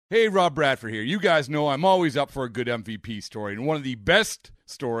Hey, Rob Bradford here. You guys know I'm always up for a good MVP story, and one of the best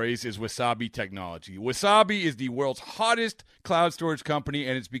stories is Wasabi Technology. Wasabi is the world's hottest cloud storage company,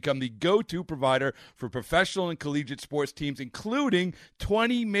 and it's become the go-to provider for professional and collegiate sports teams, including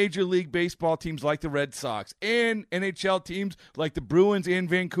 20 Major League Baseball teams like the Red Sox and NHL teams like the Bruins and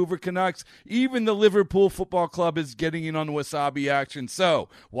Vancouver Canucks. Even the Liverpool Football Club is getting in on the Wasabi action. So,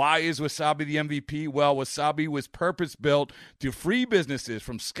 why is Wasabi the MVP? Well, Wasabi was purpose-built to free businesses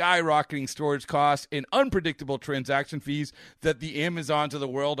from skyrocketing storage costs and unpredictable transaction fees that the Amazons of the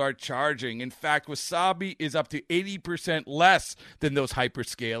world are charging. In fact, Wasabi is up to 80% less than those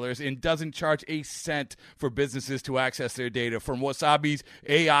hyperscalers and doesn't charge a cent for businesses to access their data. From Wasabi's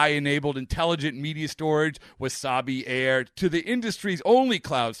AI-enabled intelligent media storage, Wasabi Air, to the industry's only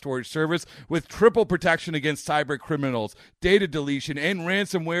cloud storage service with triple protection against cyber criminals, data deletion, and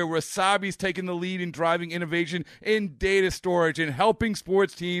ransomware, Wasabi's taken the lead in driving innovation in data storage and helping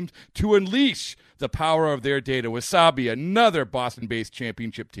sports teams to unleash the power of their data. Wasabi, another Boston-based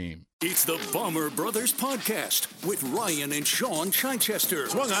championship team. It's the Bomber Brothers Podcast with Ryan and Sean Chichester.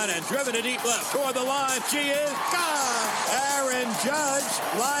 Swung on and driven to deep left toward the line. She is gone. Aaron Judge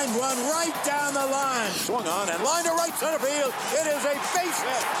lined one right down the line. Swung on and lined to right center field. It is a base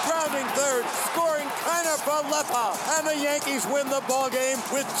hit. Grounding third. Scoring Kiner Falefa. And the Yankees win the ball game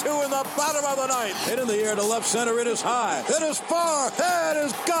with two in the bottom of the ninth. Hit in the air to left center. It is high. It is far. It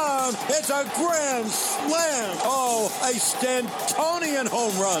is gone. It's a grand slam. Oh, a Stantonian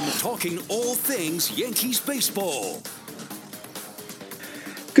home run. Talking all things Yankees baseball.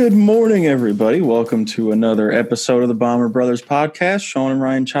 Good morning, everybody. Welcome to another episode of the Bomber Brothers Podcast. Sean and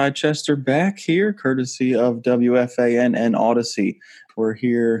Ryan Chichester back here, courtesy of WFAN and Odyssey. We're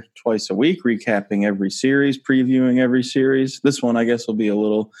here twice a week, recapping every series, previewing every series. This one, I guess, will be a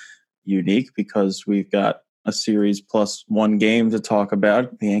little unique because we've got a series plus one game to talk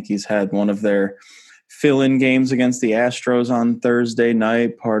about. The Yankees had one of their fill-in games against the Astros on Thursday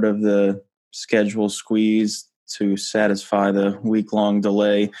night, part of the schedule squeeze to satisfy the week-long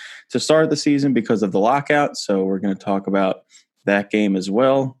delay to start the season because of the lockout. So we're going to talk about that game as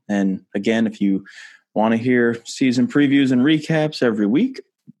well. And again, if you want to hear season previews and recaps every week,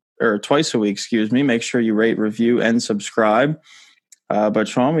 or twice a week, make sure you rate, review, and subscribe. But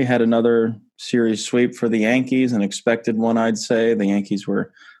Sean, we had another series sweep for the Yankees, an expected one, I'd say. The Yankees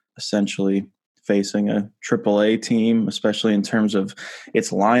were essentially facing a AAA team, especially in terms of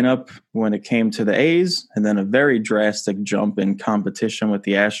its lineup when it came to the A's, and then a very drastic jump in competition with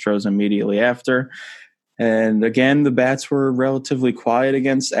the Astros immediately after. And again, the bats were relatively quiet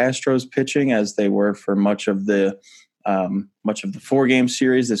against Astros pitching, as they were for much of the 4-game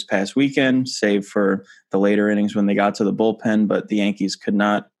series this past weekend, save for the later innings when they got to the bullpen. But the Yankees could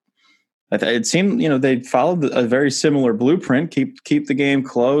not. It seemed, they followed a very similar blueprint, keep the game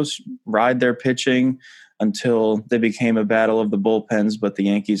close, ride their pitching until they became a battle of the bullpens, but the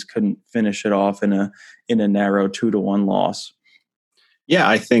Yankees couldn't finish it off in a narrow 2-1 loss. Yeah,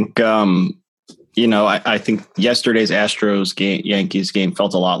 I think, I think yesterday's Astros Yankees game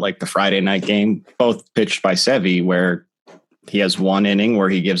felt a lot like the Friday night game, both pitched by Sevy, where he has one inning where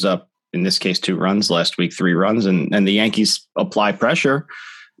he gives up, in this case, 2 runs, last week 3 runs, and the Yankees apply pressure,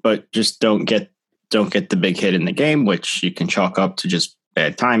 but just don't get the big hit in the game, which you can chalk up to just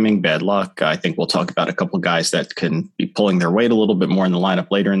bad timing, bad luck. I think we'll talk about a couple of guys that can be pulling their weight a little bit more in the lineup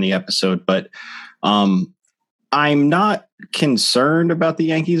later in the episode. But I'm not concerned about the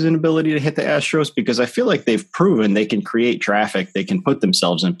Yankees' inability to hit the Astros because I feel like they've proven they can create traffic. They can put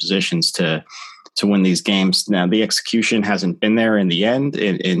themselves in positions to win these games. Now, the execution hasn't been there in the end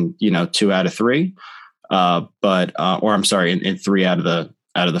in 2 out of 3, in 3 out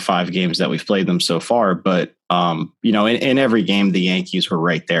of the 5 games that we've played them so far. But, in every game, the Yankees were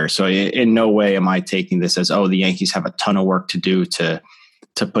right there. So in no way am I taking this as, the Yankees have a ton of work to do to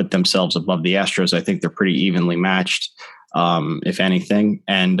put themselves above the Astros. I think they're pretty evenly matched, if anything.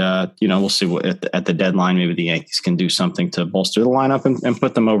 And, we'll see what at the deadline, maybe the Yankees can do something to bolster the lineup and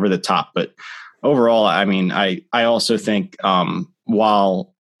put them over the top. But overall, I mean, I also think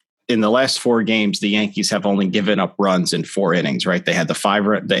while in the last 4 games, the Yankees have only given up runs in 4 innings, right? They had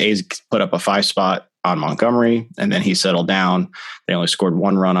the A's put up a 5 spot on Montgomery, and then he settled down. They only scored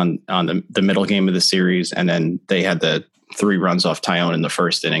 1 run on the middle game of the series, and then they had the 3 runs off Tyone in the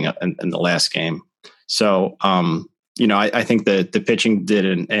first inning in the last game. So, I think the pitching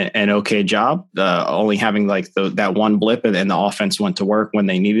did an okay job, only having like that one blip, and the offense went to work when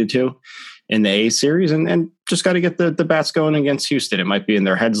they needed to in the A series, and just got to get the bats going against Houston. It might be in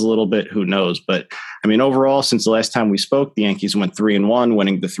their heads a little bit. Who knows? But I mean, overall, since the last time we spoke, the Yankees went 3-1,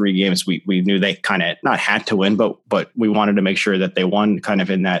 winning the 3 games we knew they kind of not had to win, but we wanted to make sure that they won, kind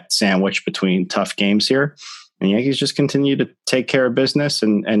of in that sandwich between tough games here. And the Yankees just continue to take care of business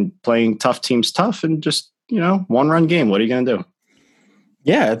and playing tough teams tough, and just, 1-run game. What are you going to do?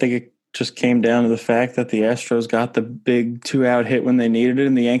 Yeah, I think it just came down to the fact that the Astros got the big 2-out hit when they needed it,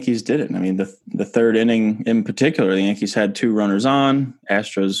 and the Yankees didn't. I mean, the third inning in particular, the Yankees had 2 runners on.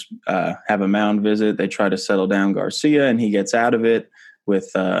 Astros have a mound visit. They try to settle down Garcia, and he gets out of it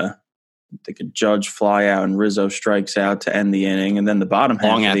with I think a Judge fly out, and Rizzo strikes out to end the inning. And then the bottom half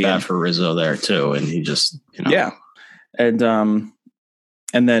long of at the that inning, for Rizzo there too, and he just yeah, and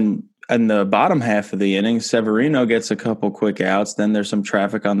then. In the bottom half of the inning, Severino gets a couple quick outs. Then there's some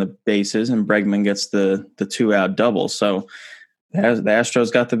traffic on the bases, and Bregman gets the 2-out double. So the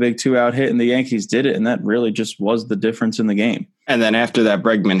Astros got the big 2-out hit, and the Yankees did it, and that really just was the difference in the game. And then after that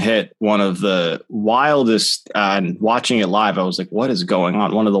Bregman hit, one of the wildest, and watching it live, I was like, what is going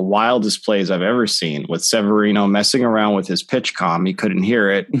on? One of the wildest plays I've ever seen, with Severino messing around with his pitch comm. He couldn't hear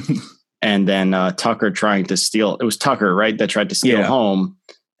it. And then Tucker trying to steal. It was Tucker, right, that tried to steal home.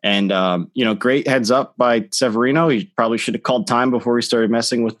 And, great heads up by Severino. He probably should have called time before he started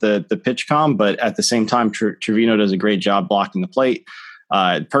messing with the pitch comm. But at the same time, Trevino does a great job blocking the plate.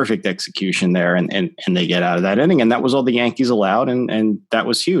 Perfect execution there. And they get out of that inning. And that was all the Yankees allowed. And that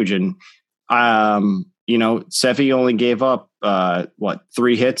was huge. And, Sevy only gave up,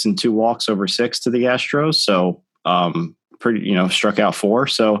 3 hits and 2 walks over 6 to the Astros. So struck out 4.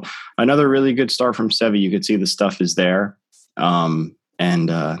 So another really good start from Sevy. You could see the stuff is there.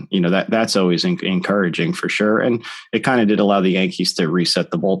 That's always encouraging for sure. And it kind of did allow the Yankees to reset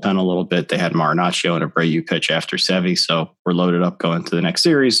the bullpen a little bit. They had Marinaccio and Abreu pitch after Sevy, so we're loaded up going to the next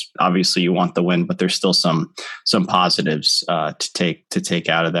series. Obviously, you want the win, but there's still some positives to take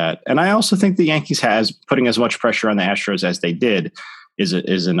out of that. And I also think the Yankees putting as much pressure on the Astros as they did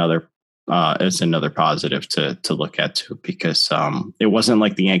is another positive to look at too, because it wasn't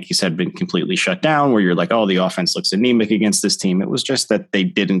like the Yankees had been completely shut down where you're like, oh, the offense looks anemic against this team. It was just that they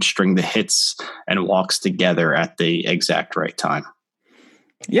didn't string the hits and walks together at the exact right time.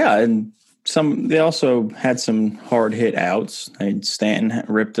 Yeah. And they also had some hard hit outs. Stanton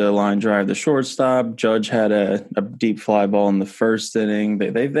ripped a line drive to shortstop. Judge had a deep fly ball in the first inning.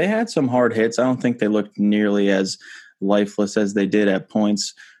 They had some hard hits. I don't think they looked nearly as lifeless as they did at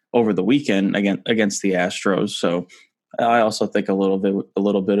points over the weekend against the Astros. So I also think a little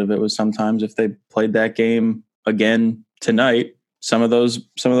bit of it was sometimes if they played that game again tonight, some of those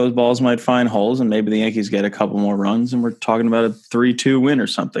balls might find holes, and maybe the Yankees get a couple more runs, and we're talking about a 3-2 win or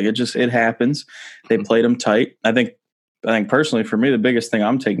something. It happens. They played them tight. I think personally for me, the biggest thing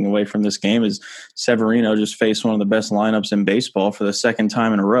I'm taking away from this game is Severino just faced one of the best lineups in baseball for the second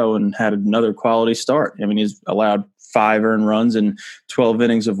time in a row and had another quality start. I mean, he's allowed 5 earned runs and 12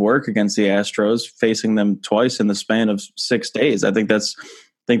 innings of work against the Astros, facing them twice in the span of 6 days. I think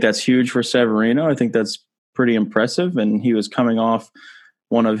that's huge for Severino. I think that's pretty impressive. And he was coming off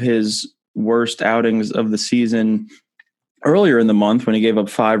one of his worst outings of the season earlier in the month when he gave up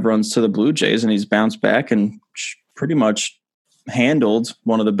 5 runs to the Blue Jays, and he's bounced back and pretty much handled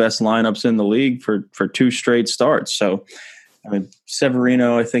one of the best lineups in the league for 2 straight starts. So, I mean,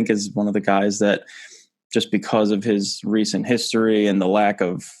 Severino, I think, is one of the guys that, just because of his recent history and the lack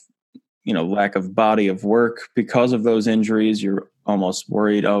of body of work because of those injuries, you're almost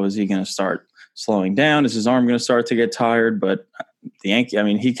worried, is he going to start slowing down? Is his arm going to start to get tired? But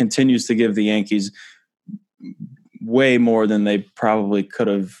he continues to give the Yankees way more than they probably could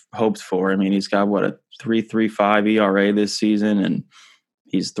have hoped for. I mean, he's got a 3.35 ERA this season, and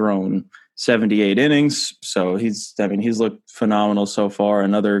he's thrown 78 innings. So he's looked phenomenal so far.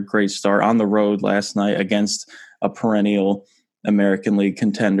 Another great start on the road last night against a perennial American League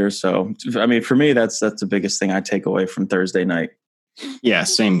contender. So, I mean, for me, that's the biggest thing I take away from Thursday night. Yeah,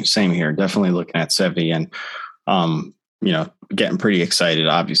 same here. Definitely looking at Sevy and, getting pretty excited.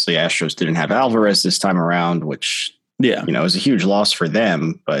 Obviously, Astros didn't have Alvarez this time around, which, is a huge loss for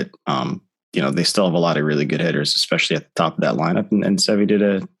them. But, they still have a lot of really good hitters, especially at the top of that lineup. And Sevy did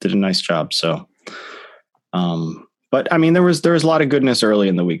a nice job. So, but I mean, there was a lot of goodness early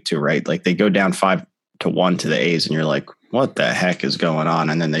in the week too, right? Like they go down 5-1 to the A's, and you're like, what the heck is going on?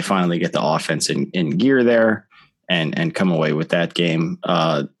 And then they finally get the offense in gear there and come away with that game.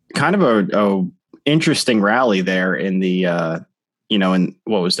 Kind of a interesting rally there in the, in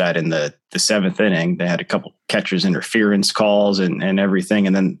what was that, in the 7th inning. They had a couple catcher's interference calls and everything.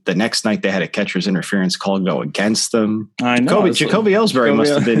 And then the next night they had a catcher's interference call go against them. I know. Jacoby Ellsbury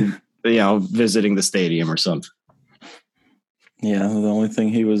must have been visiting the stadium or something. Yeah, the only thing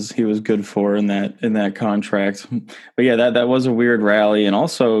he was good for in that contract. But yeah, that was a weird rally, and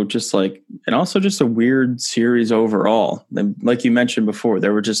also just a weird series overall. And like you mentioned before,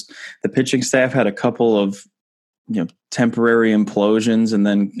 there were just the pitching staff had a couple of temporary implosions and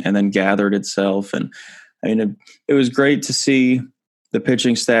then gathered itself. And I mean, it was great to see the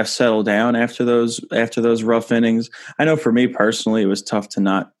pitching staff settle down after those rough innings. I know for me personally, it was tough to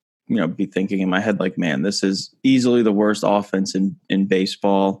not be thinking in my head, like, man, this is easily the worst offense in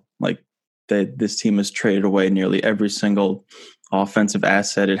baseball. Like, this team has traded away nearly every single offensive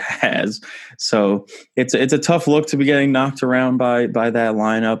asset it has. So it's a tough look to be getting knocked around by that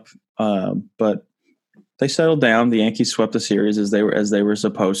lineup. But they settled down. The Yankees swept the series as they were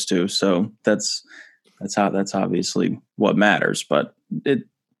supposed to. So that's obviously what matters. But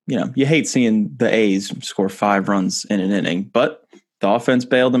you hate seeing the A's score 5 runs in an inning, but the offense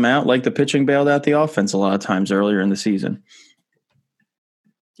bailed them out like the pitching bailed out the offense a lot of times earlier in the season.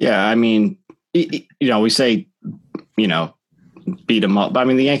 Yeah, I mean, we say, beat them up. I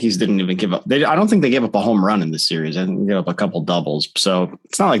mean, the Yankees didn't even give up. I don't think they gave up a home run in this series. I think they gave up a couple doubles. So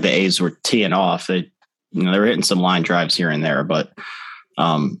it's not like the A's were teeing off. They were hitting some line drives here and there, but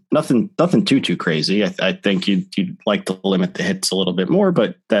nothing too crazy. I think you'd like to limit the hits a little bit more,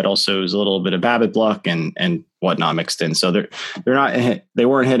 but that also is a little bit of Babbitt luck and whatnot mixed in. So they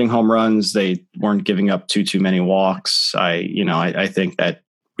weren't hitting home runs. They weren't giving up too many walks. I think that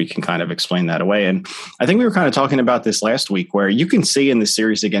we can kind of explain that away. And I think we were kind of talking about this last week, where you can see in the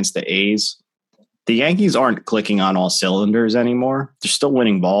series against the A's, the Yankees aren't clicking on all cylinders anymore. They're still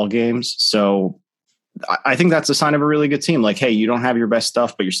winning ball games. So I think that's a sign of a really good team. Like, hey, you don't have your best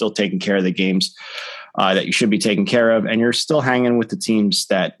stuff, but you're still taking care of the games that you should be taking care of. And you're still hanging with the teams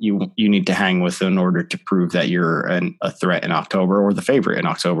that you need to hang with in order to prove that you're a threat in October, or the favorite in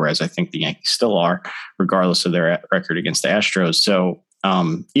October, as I think the Yankees still are, regardless of their record against the Astros. So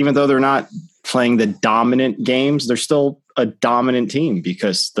even though they're not playing the dominant games, they're still a dominant team,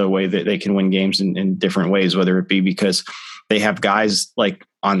 because the way that they can win games in different ways, whether it be because they have guys like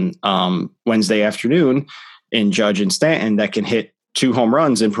on Wednesday afternoon in Judge and Stanton that can hit 2 home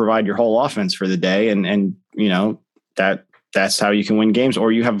runs and provide your whole offense for the day. And that's how you can win games,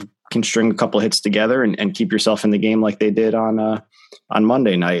 or you can string a couple of hits together and keep yourself in the game like they did on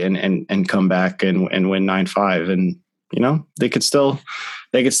Monday night and come back and win 9-5. And, they could still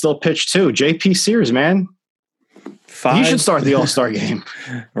pitch too. JP Sears, man. 5. He should start the All-Star game.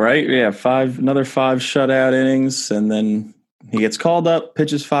 Right. Yeah. Another 5 shutout innings. And then he gets called up,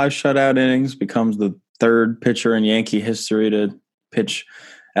 pitches 5 shutout innings, becomes the 3rd pitcher in Yankee history to pitch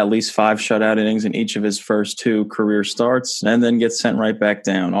at least 5 shutout innings in each of his first 2 career starts, and then gets sent right back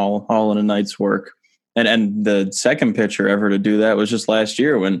down, all in a night's work. And the second pitcher ever to do that was just last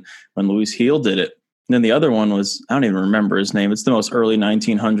year when Luis Heel did it. And then the other one was, I don't even remember his name. It's the most early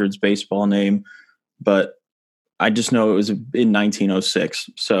 1900s baseball name, but I just know it was in 1906.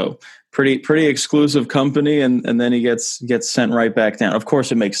 So pretty exclusive company. And then he gets sent right back down. Of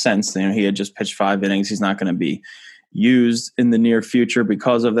course, it makes sense. He had just pitched 5 innings. He's not going to be used in the near future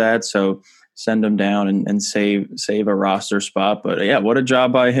because of that. So send him down and save a roster spot. But yeah, what a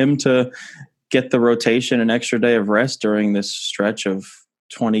job by him to get the rotation an extra day of rest during this stretch of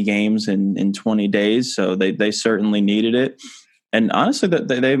 20 games in 20 days. So they certainly needed it. And honestly, that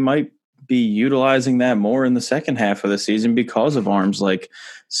they might be utilizing that more in the second half of the season because of arms like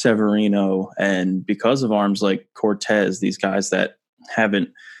Severino and because of arms like Cortez, these guys that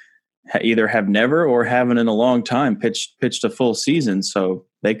either have never or haven't in a long time pitched a full season. So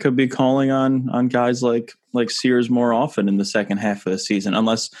they could be calling on guys like Sears more often in the second half of the season,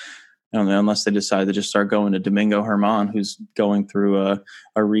 unless they decide to just start going to Domingo Germán, who's going through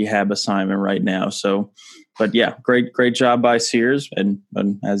a rehab assignment right now. So, but yeah, great job by Sears. And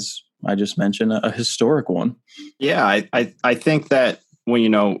as I just mentioned, a historic one. Yeah. I think that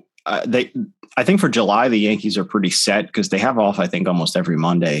when, I think for July, the Yankees are pretty set because they have off, I think, almost every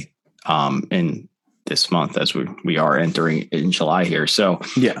Monday in this month as we are entering in July here. So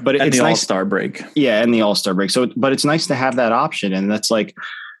yeah, but it's the All-Star break. Yeah. And the All-Star break. So, but it's nice to have that option. And that's like,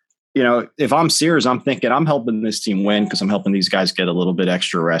 if I'm Sears, I'm thinking I'm helping this team win because I'm helping these guys get a little bit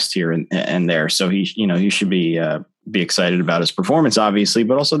extra rest here and there. So he should be excited about his performance, obviously,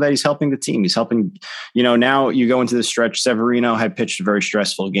 but also that he's helping the team. He's helping, now you go into the stretch. Severino had pitched a very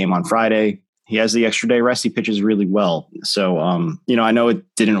stressful game on Friday. He has the extra day rest. He pitches really well. So, I know it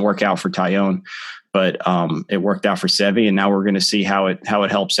didn't work out for Tyone, but it worked out for Sevy. And now we're going to see how it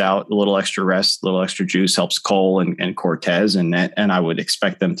helps out. A little extra rest, a little extra juice helps Cole and Cortez. And I would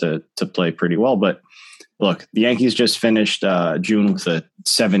expect them to play pretty well. But look, the Yankees just finished June with a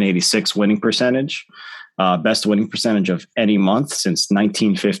 786 winning percentage. Best winning percentage of any month since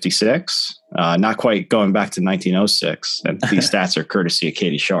 1956. Not quite going back to 1906. And these stats are courtesy of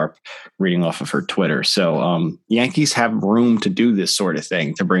Katie Sharp, reading off of her Twitter. So Yankees have room to do this sort of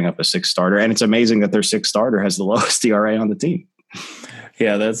thing, to bring up a sixth starter. And it's amazing that their sixth starter has the lowest ERA on the team.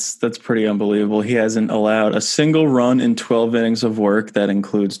 Yeah, that's pretty unbelievable. He hasn't allowed a single run in 12 innings of work. That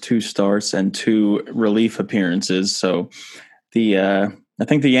includes 2 starts and 2 relief appearances. So I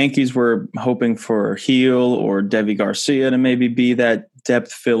think the Yankees were hoping for Heel or Devi Garcia to maybe be that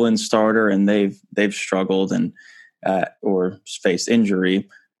depth fill-in starter, and they've struggled and or faced injury.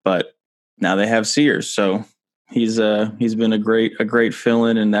 But now they have Sears, so he's been a great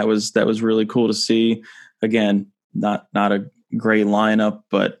fill-in, and that was really cool to see. Again, not a great lineup,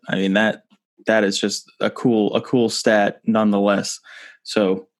 but I mean that is just a cool stat nonetheless.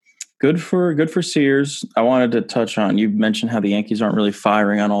 So good for Sears. I wanted to touch on, you mentioned how the Yankees aren't really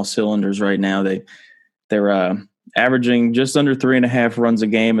firing on all cylinders right now. They're averaging just under 3.5 runs a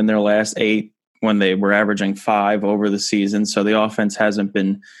game in their last 8 when they were averaging 5 over the season. So the offense hasn't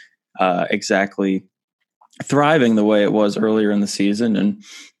been exactly thriving the way it was earlier in the season. And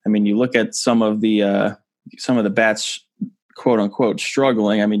I mean, you look at some of the bats, quote unquote,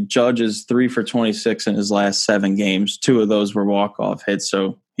 struggling. I mean, Judge is 3 for 26 in his last 7 games. 2 of those were walk-off hits.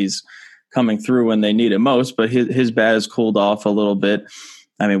 So he's coming through when they need it most, but his bat has cooled off a little bit.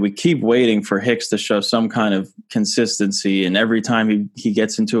 I mean, we keep waiting for Hicks to show some kind of consistency. And every time he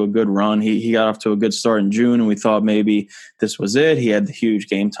gets into a good run, he got off to a good start in June, and we thought maybe this was it. He had the huge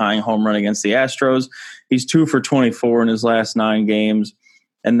game-tying home run against the Astros. He's 2 for 24 in his last 9 games.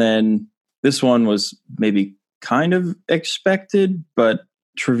 And then this one was maybe kind of expected, but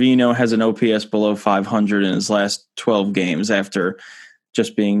Trevino has an OPS below 500 in his last 12 games after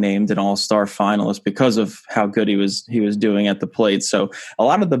just being named an all-star finalist because of how good he was doing at the plate. So a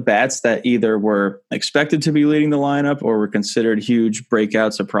lot of the bats that either were expected to be leading the lineup or were considered huge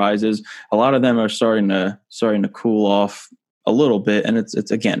breakout surprises, a lot of them are starting to cool off a little bit. And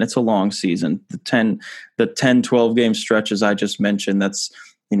it's a long season. The 10, 12 game stretches I just mentioned, that's,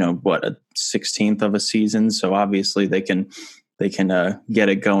 a 16th of a season. So obviously they can get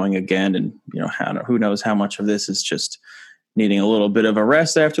it going again. And, who knows how much of this is just needing a little bit of a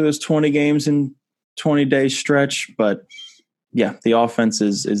rest after those 20 games in 20-day stretch. But yeah, the offense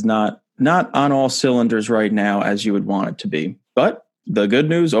is not on all cylinders right now as you would want it to be. But the good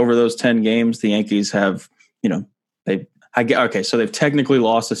news, over those 10 games, the Yankees have, so they've technically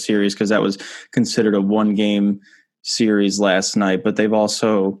lost a series because that was considered a 1-game series last night, but they've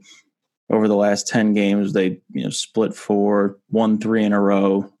also, over the last 10 games, they split 4, won 3 in a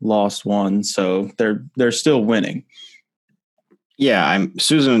row, lost 1. So they're still winning. Yeah,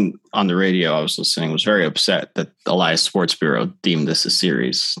 Susan on the radio I was listening was very upset that Elias Sports Bureau deemed this a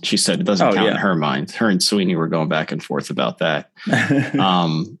series. She said it doesn't count in her mind. Her and Sweeney were going back and forth about that.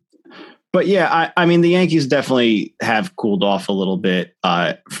 But yeah, I mean, the Yankees definitely have cooled off a little bit,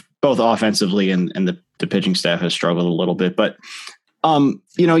 both offensively and the pitching staff has struggled a little bit. But,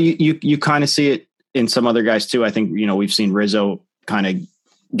 you kind of see it in some other guys too. I think, we've seen Rizzo kind of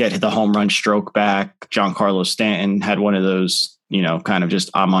get the home run stroke back. Giancarlo Stanton had one of those, kind of just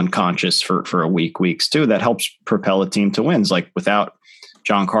I'm unconscious for a weeks too. That helps propel a team to wins. Like without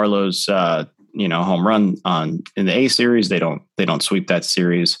Giancarlo's, home run in the A series, they don't sweep that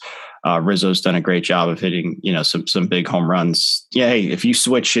series. Rizzo's done a great job of hitting, some big home runs. Yeah. Hey, if you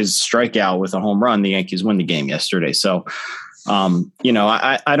switch his strikeout with a home run, the Yankees win the game yesterday. So,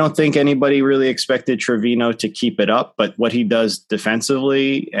 I don't think anybody really expected Trevino to keep it up, but what he does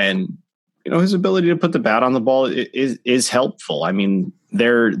defensively and, his ability to put the bat on the ball is helpful. I mean,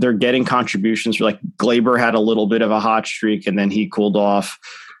 they're getting contributions. Like Glaber had a little bit of a hot streak and then he cooled off.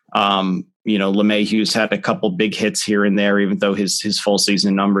 LeMahieu's had a couple big hits here and there, even though his full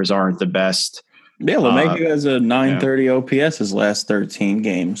season numbers aren't the best. Yeah, LeMahieu has a 930 OPS his last 13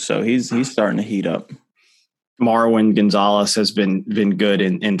 games, so he's starting to heat up. Marwin Gonzalez has been good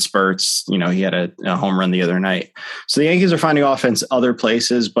in spurts. He had a home run the other night. So the Yankees are finding offense other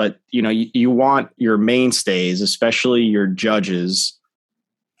places, but you want your mainstays, especially your Judges,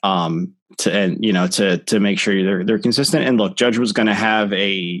 to make sure they're consistent. And look, Judge was going to have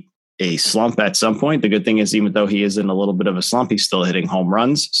a slump at some point. The good thing is, even though he is in a little bit of a slump, he's still hitting home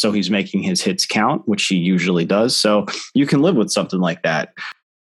runs. So he's making his hits count, which he usually does. So you can live with something like that.